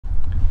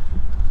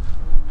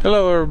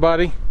Hello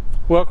everybody,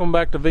 welcome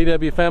back to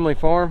VW Family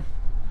Farm.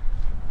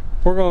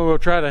 We're going to go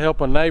try to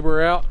help a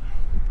neighbor out.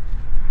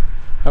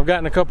 I've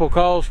gotten a couple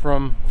calls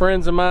from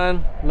friends of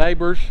mine,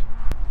 neighbors,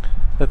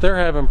 that they're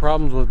having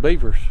problems with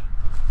beavers.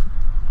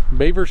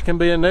 Beavers can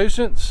be a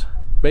nuisance.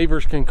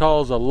 Beavers can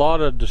cause a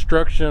lot of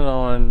destruction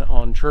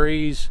on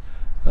trees.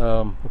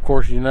 Of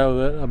course, you know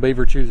that a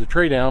beaver chews a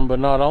tree down, but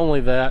not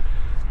only that,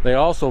 they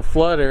also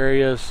flood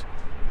areas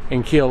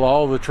and kill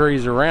all the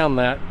trees around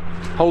that,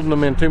 holding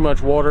them in too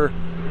much water.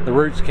 The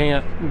roots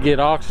can't get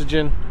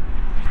oxygen.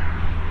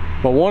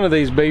 But one of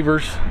these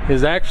beavers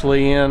is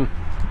actually in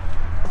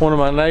one of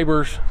my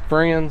neighbor's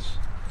friends.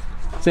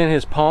 It's in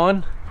his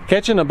pond.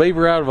 Catching a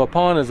beaver out of a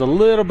pond is a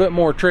little bit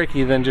more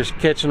tricky than just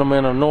catching them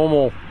in a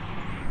normal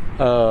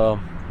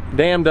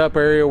dammed up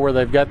area where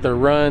they've got their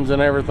runs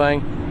and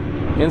everything.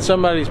 In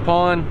somebody's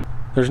pond,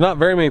 there's not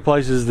very many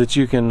places that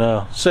you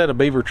can set a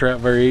beaver trap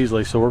very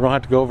easily, so we're gonna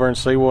have to go over and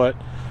see what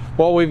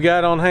we've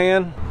got on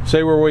hand,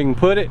 see where we can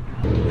put it,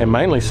 and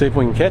mainly see if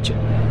we can catch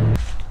it.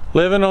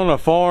 Living on a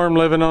farm,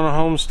 living on a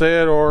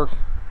homestead, or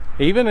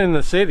even in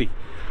the city,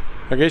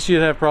 I guess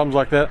you'd have problems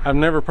like that. I've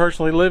never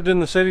personally lived in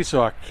the city,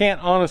 so I can't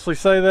honestly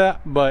say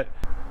that, but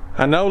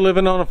I know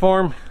living on a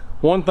farm,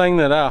 one thing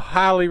that I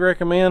highly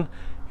recommend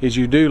is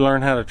you do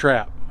learn how to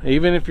trap.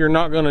 Even if you're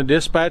not going to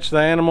dispatch the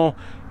animal,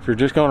 if you're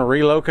just going to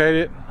relocate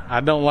it, I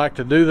don't like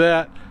to do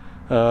that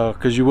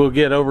because you will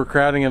get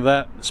overcrowding of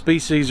that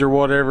species or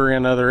whatever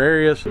in other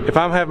areas. If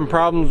I'm having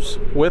problems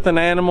with an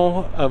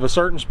animal of a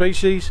certain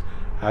species,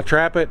 I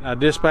trap it, I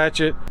dispatch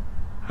it.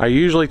 I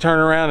usually turn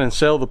around and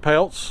sell the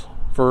pelts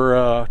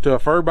to a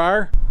fur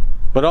buyer.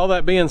 But all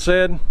that being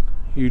said,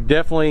 you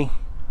definitely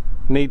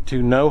need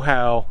to know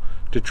how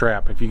to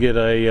trap. If you get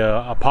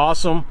a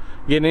possum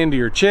getting into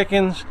your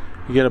chickens,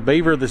 you get a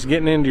beaver that's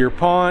getting into your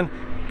pond,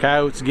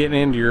 coyotes getting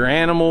into your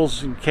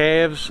animals,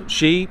 calves,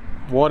 sheep,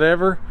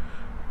 whatever.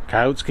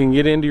 Coyotes can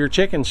get into your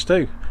chickens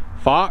too.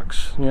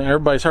 Fox, you know,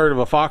 everybody's heard of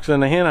a fox in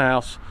the hen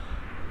house.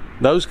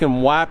 Those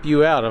can wipe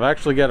you out. I've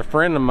actually got a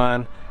friend of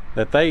mine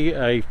that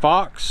a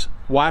fox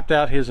wiped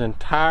out his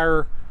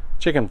entire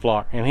chicken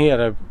flock, and he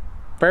had a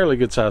fairly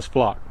good sized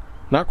flock.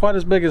 Not quite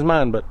as big as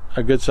mine, but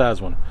a good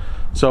sized one.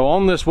 So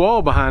on this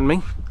wall behind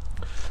me,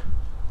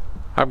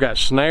 I've got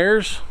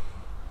snares.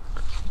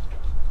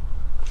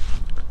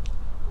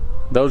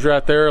 Those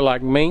right there are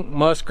like mink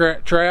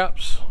muskrat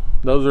traps.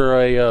 Those are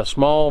a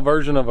small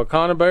version of a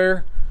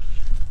conibear.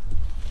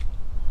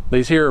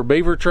 These here are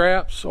beaver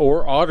traps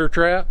or otter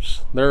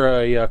traps. They're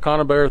a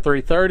conibear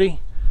 330.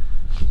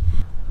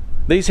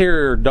 These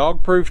here are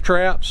dog-proof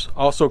traps,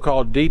 also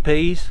called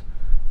DPs.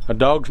 A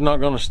dog's not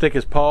going to stick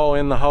his paw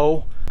in the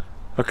hole.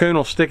 A coon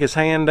will stick his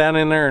hand down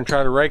in there and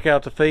try to rake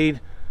out the feed.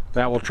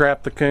 That will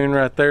trap the coon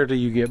right there till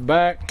you get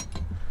back.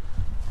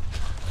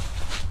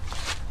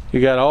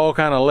 You got all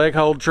kind of leg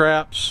hold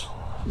traps.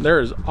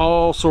 There's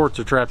all sorts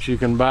of traps you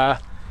can buy.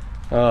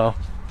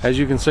 As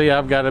you can see,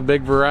 I've got a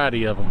big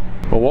variety of them.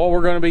 But what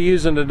we're going to be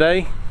using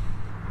today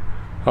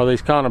are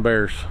these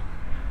conibears.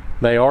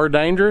 They are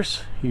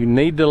dangerous. You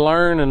need to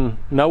learn and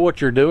know what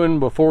you're doing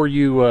before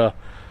you,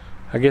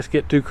 I guess,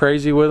 get too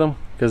crazy with them,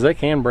 because they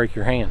can break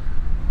your hand.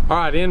 All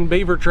right, in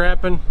beaver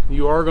trapping,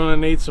 you are going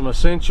to need some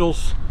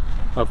essentials.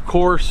 Of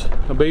course,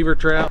 a beaver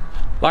trap.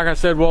 Like I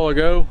said a while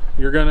ago,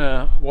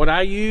 what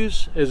I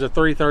use is a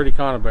 330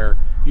 conibear.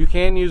 You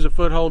can use a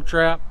foothold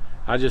trap.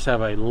 I just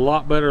have a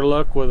lot better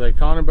luck with a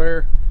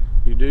conibear.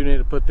 You do need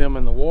to put them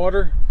in the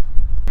water.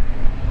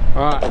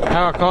 All right,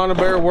 how a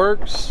conibear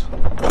works.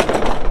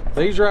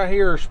 These right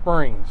here are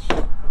springs.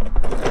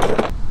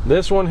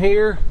 This one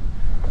here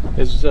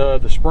is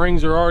the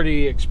springs are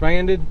already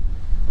expanded.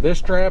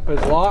 This trap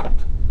is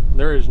locked.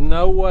 There is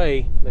no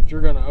way that you're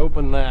going to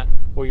open that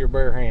with your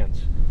bare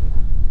hands.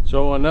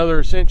 So another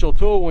essential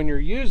tool when you're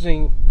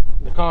using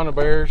the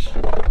conibears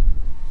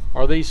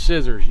are these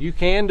scissors. You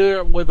can do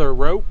it with a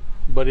rope,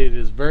 but it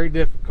is very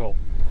difficult.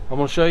 I'm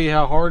going to show you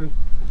how hard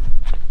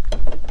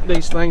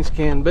these things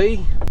can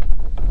be.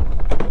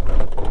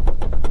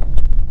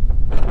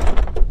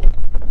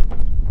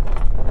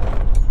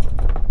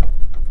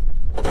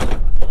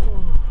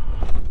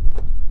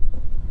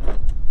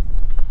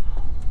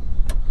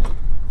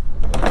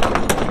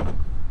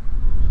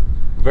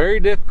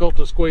 Very difficult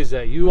to squeeze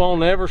that. You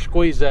won't ever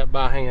squeeze that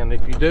by hand.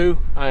 If you do,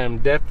 I am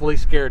definitely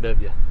scared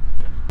of you.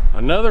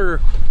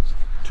 Another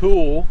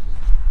tool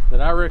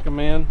that I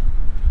recommend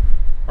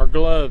are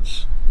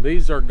gloves.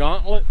 These are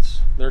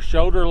gauntlets. They're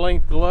shoulder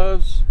length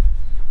gloves.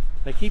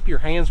 They keep your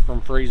hands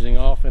from freezing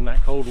off in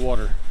that cold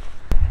water.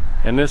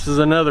 And this is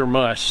another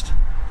must.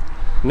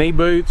 Knee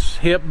boots,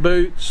 hip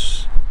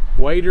boots,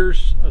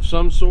 waders of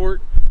some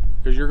sort,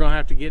 because you're going to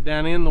have to get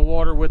down in the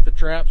water with the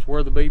traps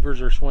where the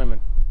beavers are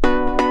swimming.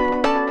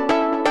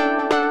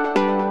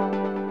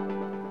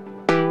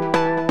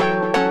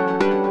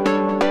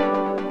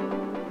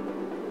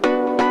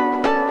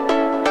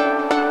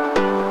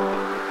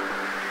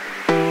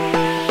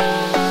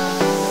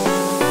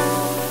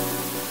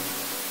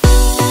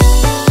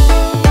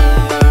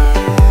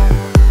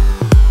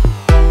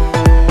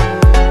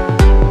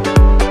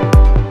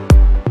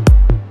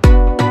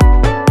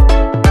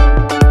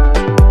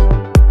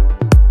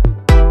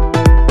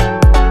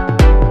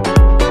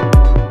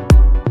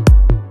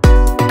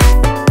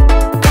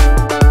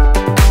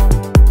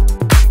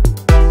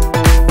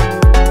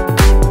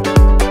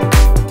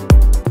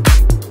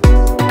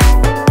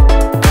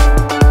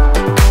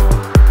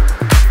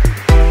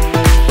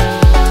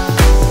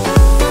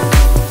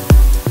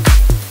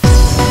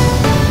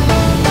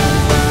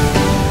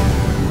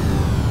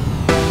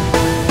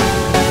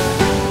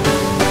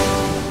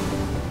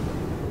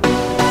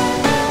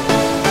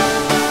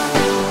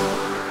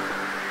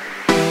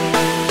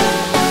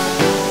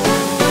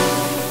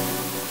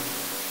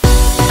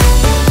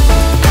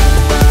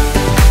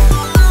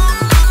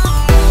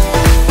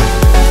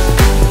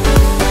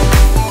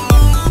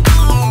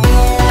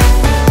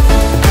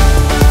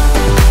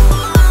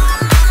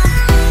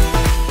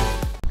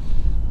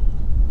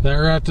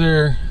 right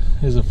there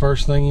is the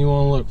first thing you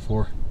want to look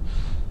for.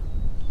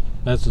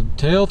 That's a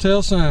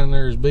telltale sign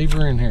there's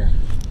beaver in here.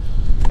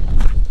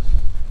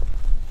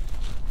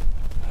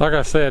 Like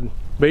I said,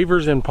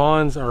 beavers in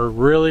ponds are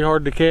really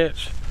hard to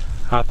catch.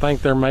 I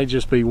think there may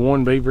just be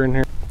one beaver in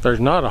here. There's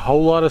not a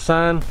whole lot of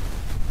sign,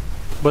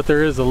 but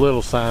there is a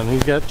little sign.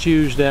 He's got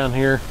chews down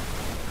here.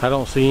 I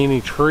don't see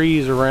any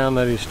trees around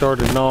that he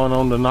started gnawing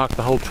on to knock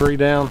the whole tree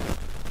down.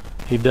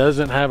 He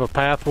doesn't have a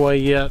pathway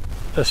yet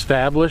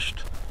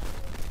established,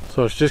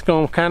 so it's just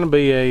going to kind of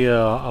be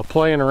a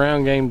playing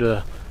around game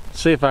to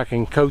see if I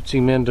can coax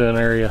him into an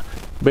area.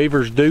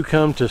 Beavers do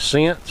come to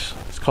scents.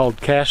 It's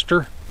called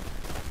castor.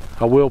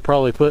 I will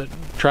probably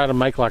try to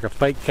make like a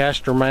fake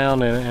castor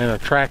mound and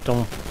attract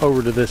them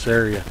over to this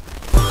area.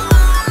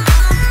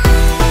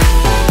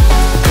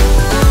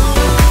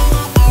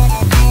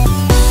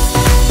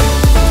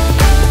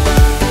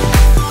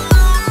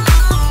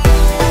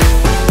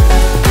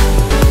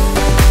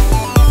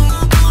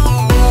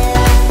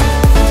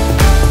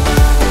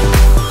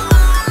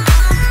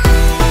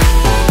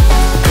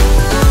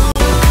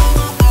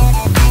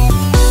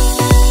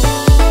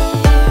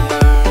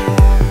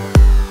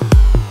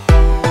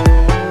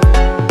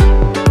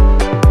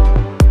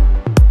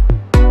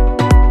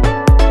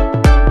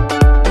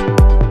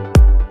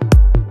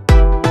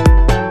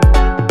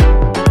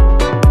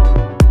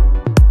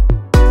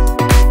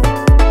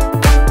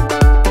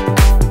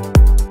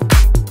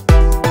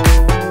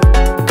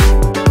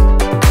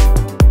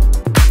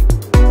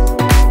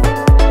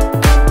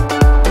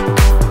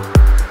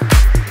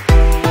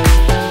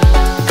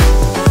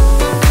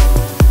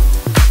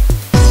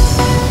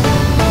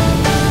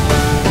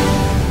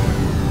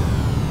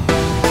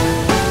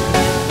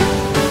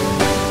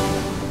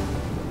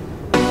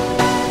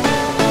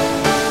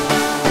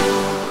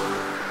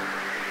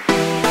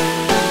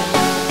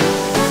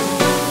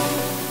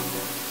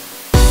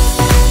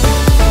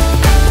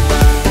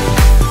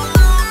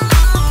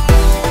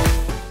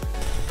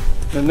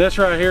 And this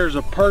right here is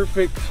a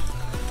perfect,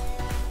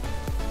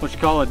 what you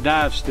call a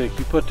dive stick.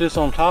 You put this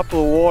on top of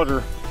the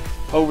water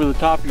over the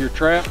top of your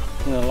trap,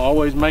 and it'll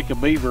always make a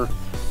beaver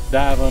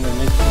dive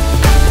underneath.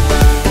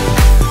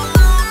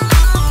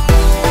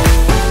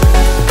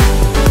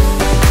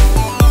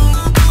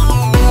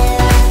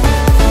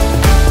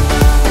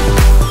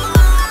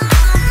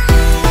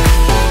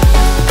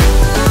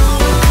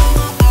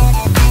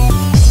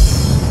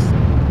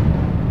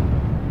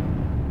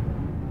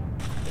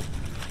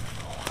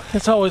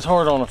 It's always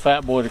hard on a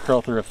fat boy to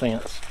crawl through a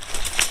fence.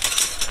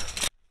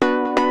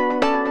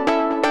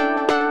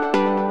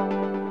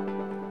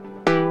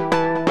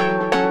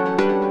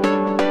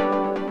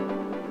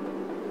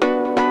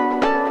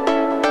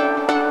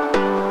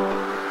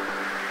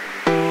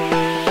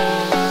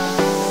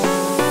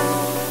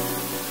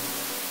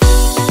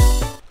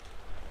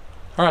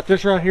 Alright,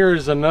 this right here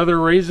is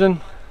another reason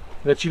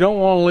that you don't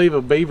want to leave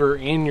a beaver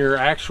in your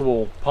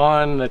actual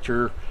pond that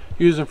you're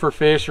using for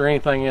fish or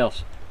anything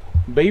else.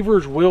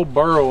 Beavers will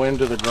burrow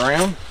into the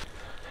ground.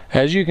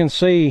 As you can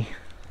see,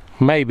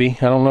 maybe,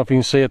 I don't know if you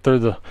can see it through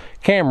the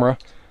camera,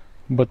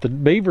 but the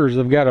beavers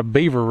have got a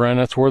beaver run.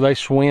 That's where they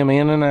swim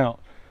in and out.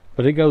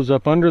 But it goes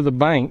up under the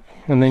bank,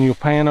 and then you'll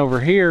pan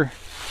over here.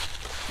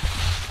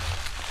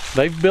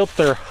 They've built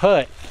their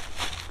hut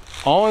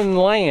on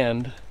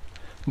land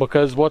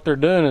because what they're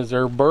doing is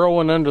they're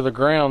burrowing under the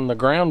ground. The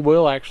ground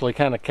will actually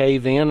kind of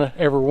cave in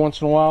every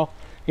once in a while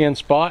in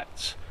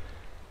spots.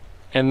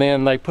 And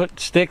then they put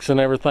sticks and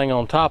everything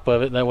on top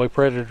of it. That way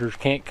predators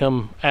can't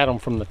come at them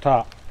from the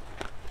top.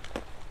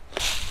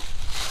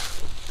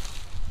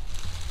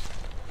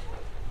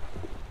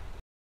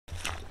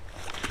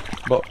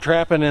 But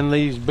trapping in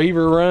these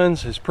beaver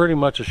runs is pretty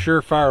much a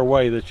surefire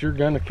way that you're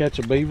going to catch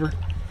a beaver,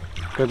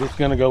 because it's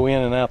going to go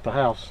in and out the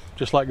house,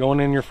 just like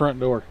going in your front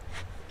door.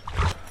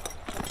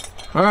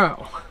 Alright,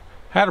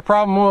 had a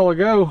problem a while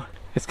ago.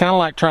 It's kind of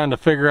like trying to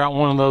figure out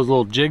one of those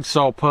little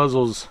jigsaw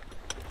puzzles.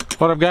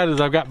 What I've got is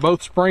I've got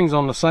both springs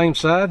on the same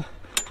side,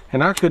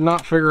 and I could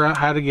not figure out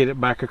how to get it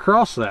back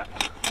across that.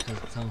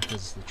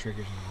 Because the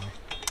trigger's in the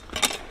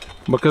way.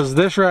 Because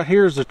this right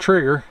here is the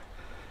trigger,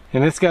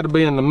 and it's got to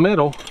be in the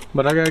middle,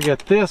 but I got to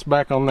get this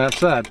back on that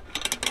side.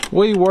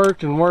 We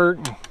worked and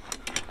worked.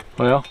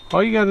 Well,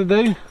 all you got to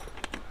do,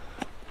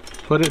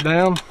 put it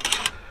down,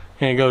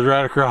 and it goes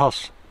right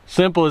across.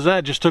 Simple as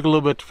that, just took a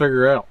little bit to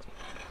figure out.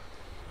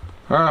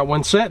 Alright,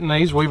 when setting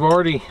these, we've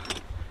already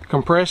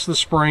compress the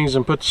springs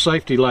and put the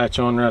safety latch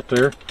on right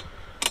there.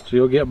 So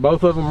you'll get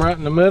both of them right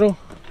in the middle.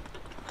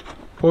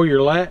 Pull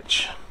your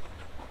latch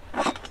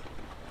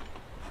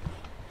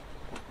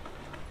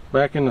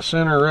back in the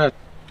center right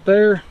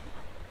there.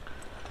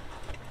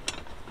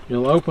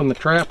 You'll open the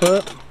trap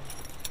up.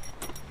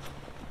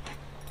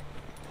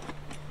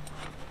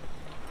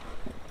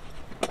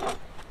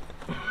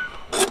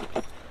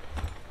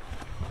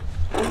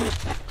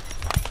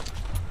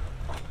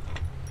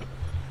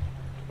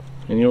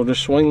 And you'll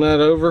just swing that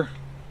over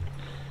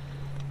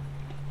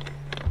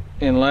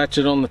and latch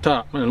it on the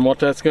top. And what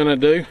that's going to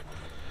do,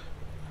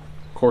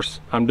 of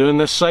course I'm doing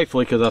this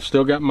safely because I've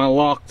still got my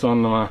locks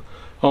on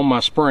my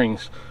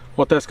springs,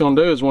 What that's going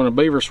to do is when a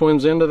beaver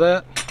swims into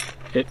that,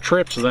 it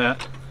trips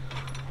that,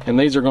 and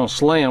these are going to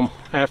slam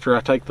after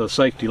I take the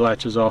safety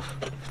latches off.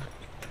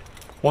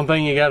 One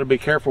thing you got to be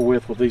careful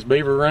with these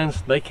beaver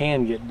runs, they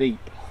can get deep.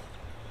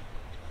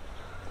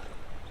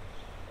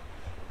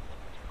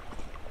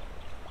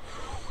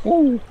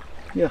 Oh,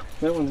 yeah,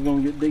 that one's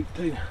going to get deep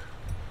too.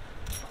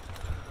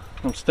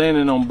 I'm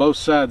standing on both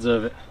sides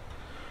of it.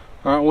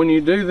 All right, when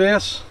you do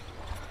this,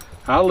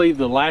 I'll leave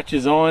the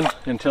latches on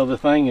until the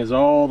thing is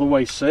all the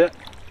way set.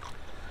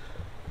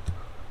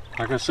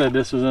 Like I said,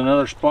 this is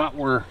another spot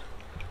where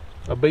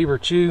a beaver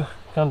chew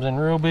comes in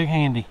real big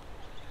handy.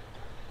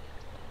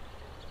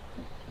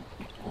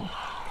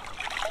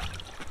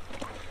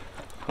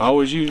 I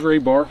always use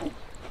rebar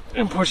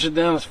and push it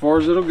down as far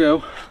as it'll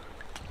go.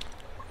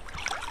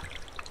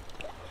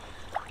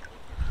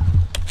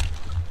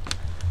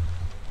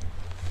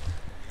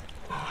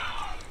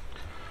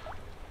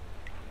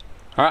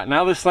 All right,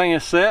 now this thing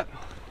is set.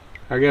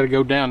 I got to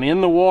go down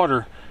in the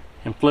water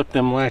and flip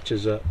them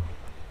latches up.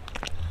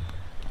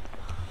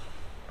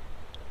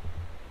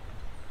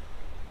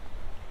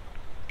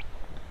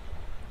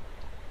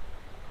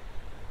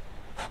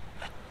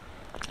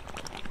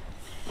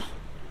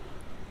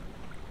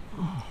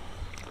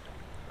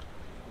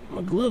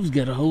 My glove's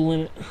got a hole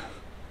in it.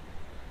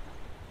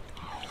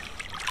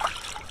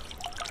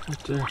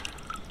 Right there.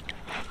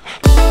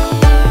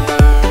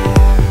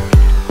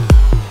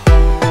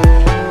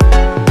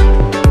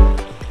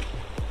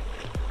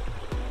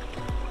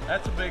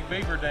 That's a big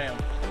beaver dam.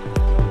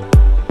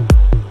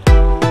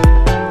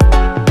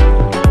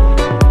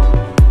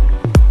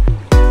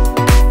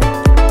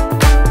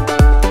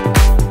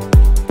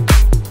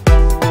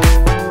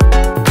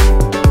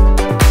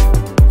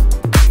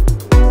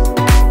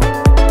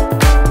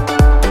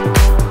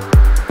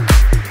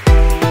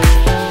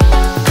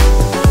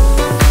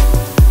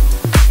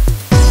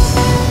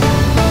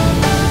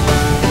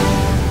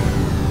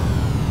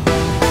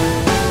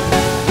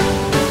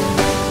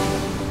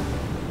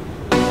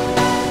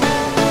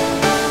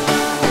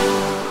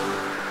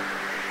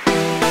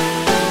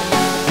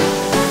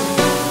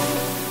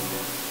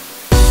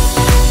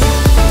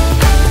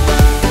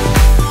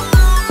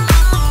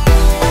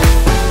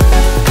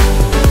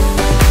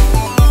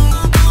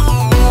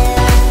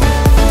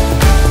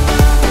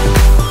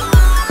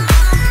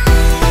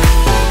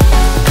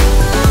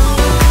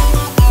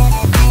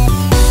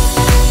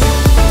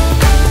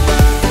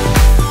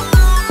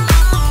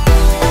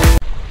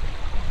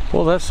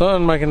 Well, that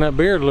sun making that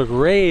beard look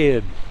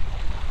red.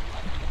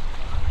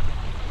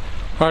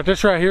 All right,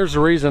 this right here is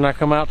the reason I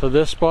come out to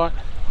this spot.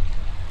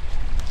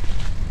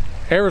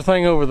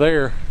 Everything over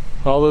there,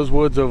 all those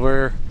woods over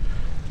there,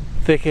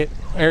 thicket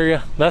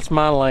area, that's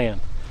my land.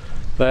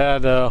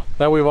 That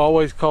we've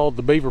always called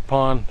the beaver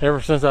pond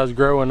ever since I was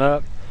growing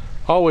up.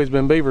 Always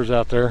been beavers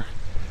out there.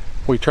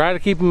 We try to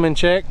keep them in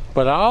check,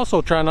 but I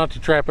also try not to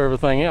trap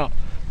everything out.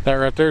 That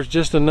right there is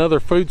just another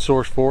food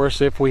source for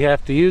us if we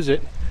have to use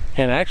it.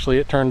 And actually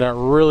it turned out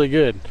really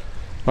good.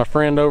 My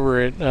friend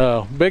over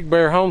at Big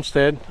Bear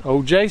Homestead,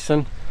 old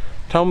Jason,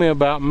 told me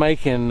about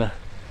making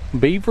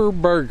beaver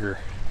burger.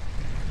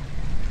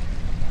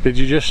 Did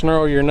you just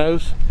snarl your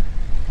nose?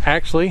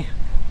 Actually,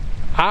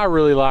 I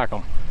really like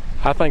them.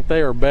 I think they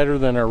are better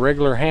than a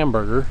regular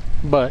hamburger,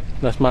 but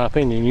that's my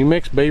opinion. You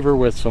mix beaver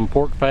with some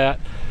pork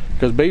fat,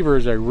 because beaver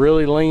is a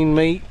really lean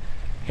meat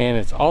and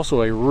it's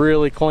also a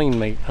really clean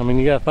meat. I mean,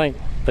 you gotta think,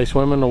 they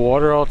swim in the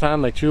water all the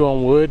time, they chew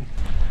on wood.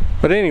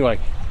 But anyway,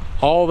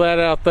 all that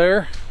out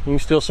there, you can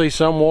still see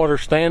some water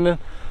standing.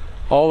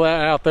 All that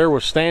out there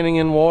was standing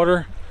in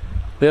water.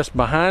 This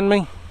behind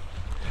me,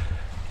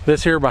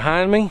 this here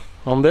behind me,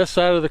 on this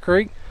side of the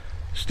creek,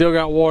 still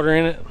got water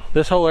in it.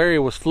 This whole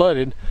area was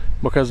flooded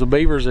because the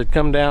beavers had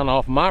come down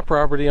off my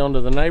property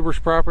onto the neighbor's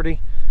property,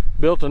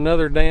 built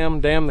another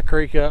dam, dammed the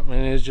creek up,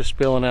 and it's just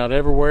spilling out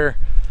everywhere.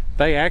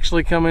 They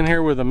actually come in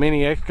here with a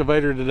mini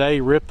excavator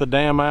today, rip the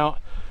dam out.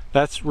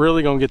 That's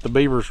really gonna get the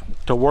beavers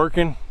to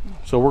working.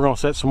 So we're gonna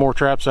set some more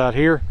traps out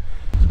here.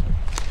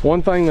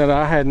 One thing that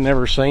I had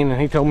never seen,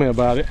 and he told me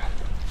about it,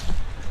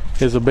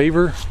 is a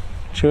beaver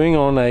chewing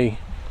on a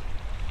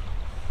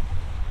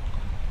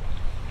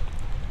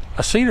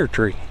cedar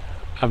tree.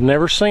 I've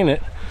never seen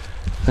it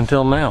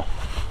until now.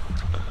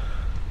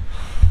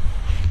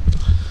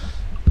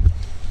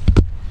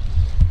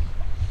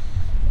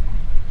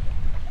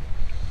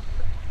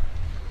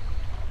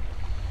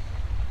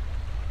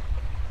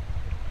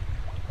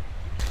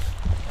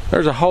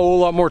 There's a whole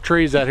lot more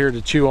trees out here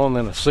to chew on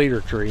than a cedar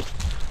tree.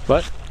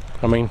 But,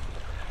 I mean,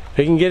 if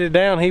he can get it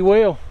down, he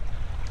will.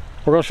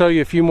 We're going to show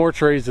you a few more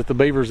trees that the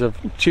beavers have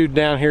chewed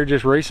down here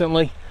just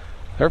recently.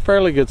 They're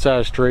fairly good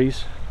sized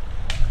trees.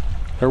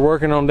 They're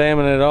working on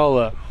damming it all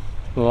up.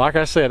 Like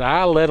I said,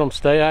 I let them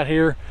stay out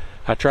here.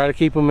 I try to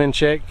keep them in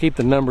check, keep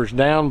the numbers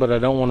down, but I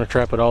don't want to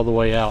trap it all the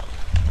way out.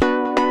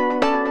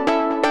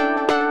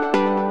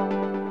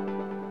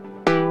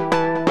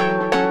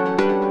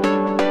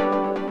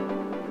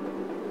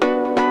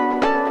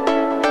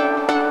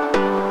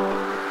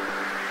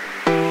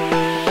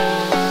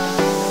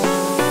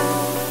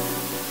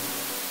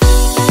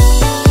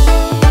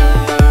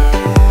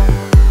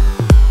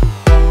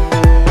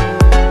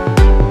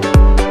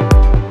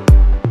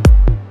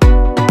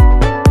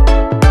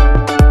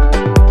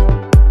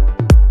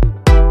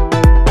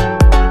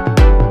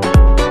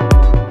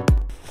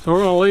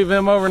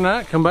 them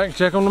overnight, come back and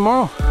check them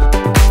tomorrow.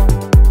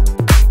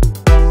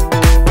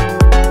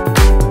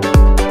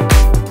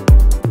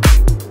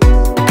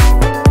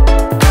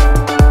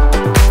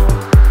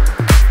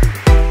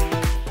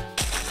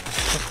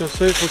 Let's go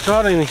see if we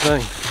caught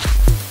anything.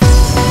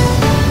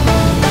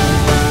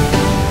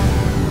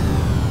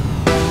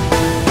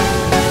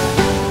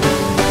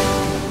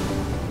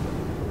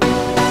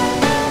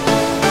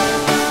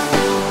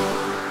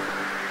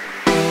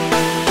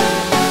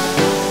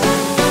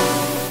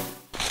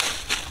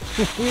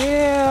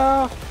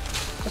 Yeah,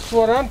 that's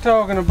what I'm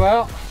talking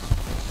about.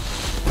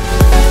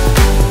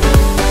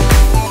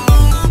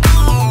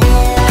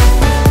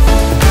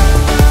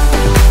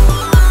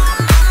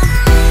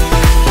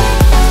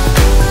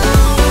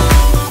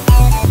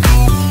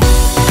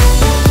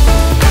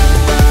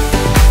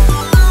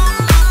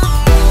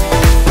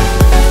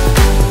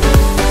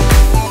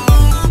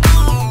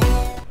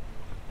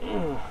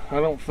 I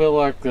don't feel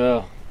like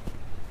the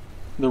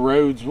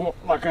roads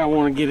like I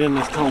want to get in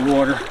this cold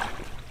water.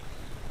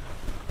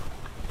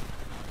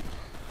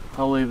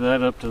 I'll leave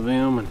that up to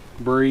them and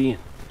Bree and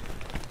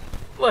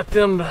let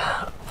them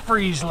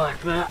freeze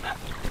like that.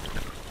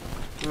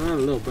 Oh,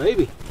 little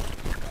baby.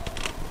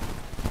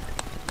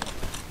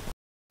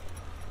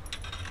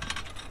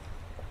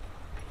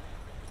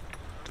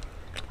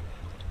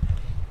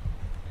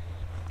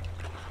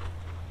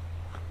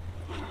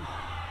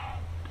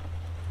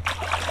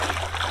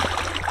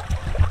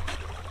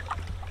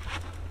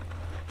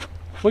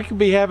 We could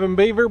be having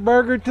beaver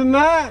burger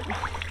tonight.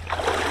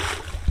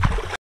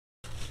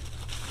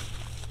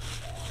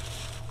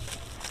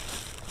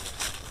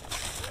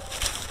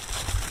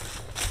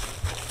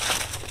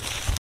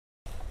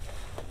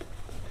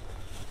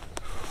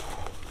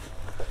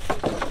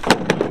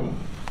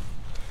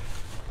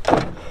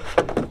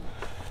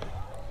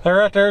 There,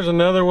 right there's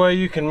another way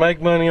you can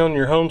make money on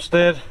your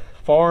homestead,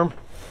 farm,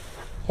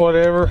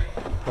 whatever.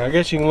 I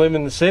guess you can live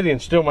in the city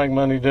and still make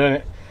money doing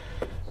it.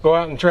 Go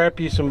out and trap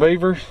you some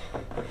beavers.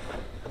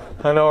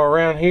 I know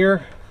around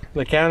here,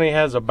 the county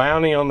has a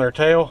bounty on their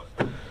tail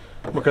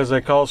because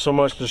they cause so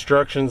much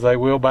destructions. They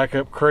will back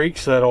up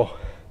creeks that'll,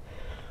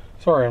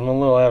 sorry, I'm a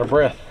little out of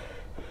breath,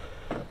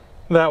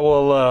 that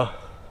will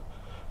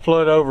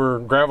flood over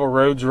gravel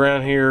roads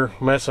around here,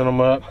 messing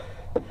them up.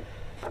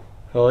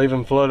 They'll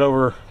even flood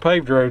over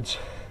paved roads.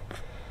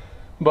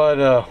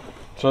 But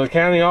so the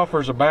county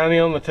offers a bounty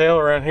on the tail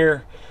around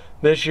here.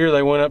 This year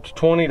they went up to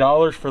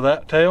 $20 for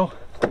that tail.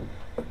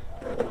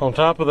 On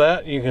top of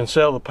that, you can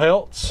sell the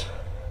pelts.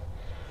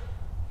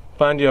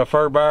 Find you a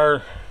fur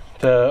buyer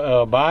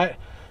to buy it.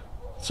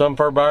 Some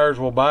fur buyers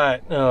will buy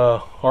it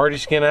already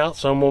skin out.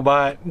 Some will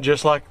buy it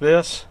just like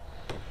this.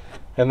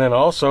 And then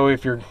also,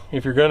 if you're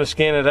going to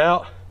skin it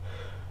out,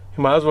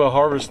 you might as well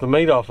harvest the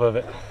meat off of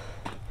it.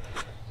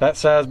 That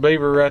size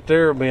beaver right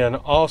there will be an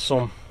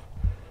awesome,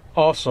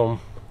 awesome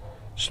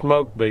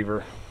smoked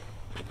beaver.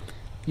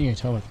 You can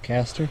tell with the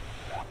caster.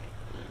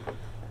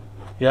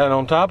 Yeah, and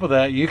on top of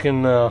that, you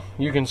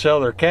can sell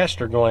their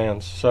castor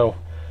glands. So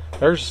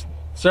there's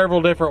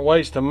several different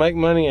ways to make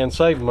money and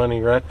save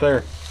money right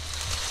there.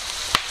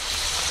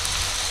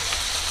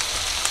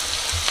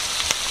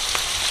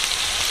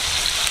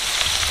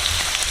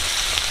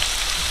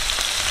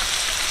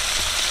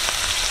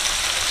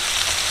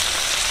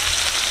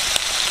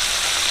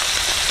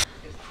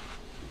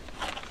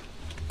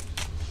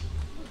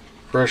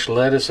 Fresh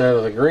lettuce out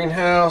of the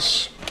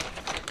greenhouse.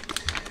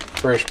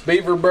 Fresh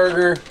beaver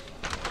burger.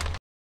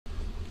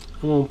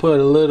 I'm gonna put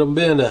a little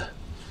bit of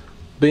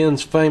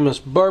Ben's famous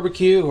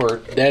barbecue, or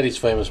Daddy's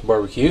famous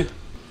barbecue.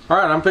 All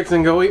right, I'm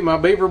fixing to go eat my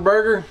beaver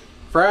burger,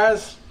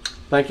 fries.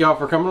 Thank y'all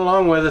for coming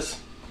along with us.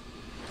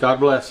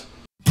 God bless.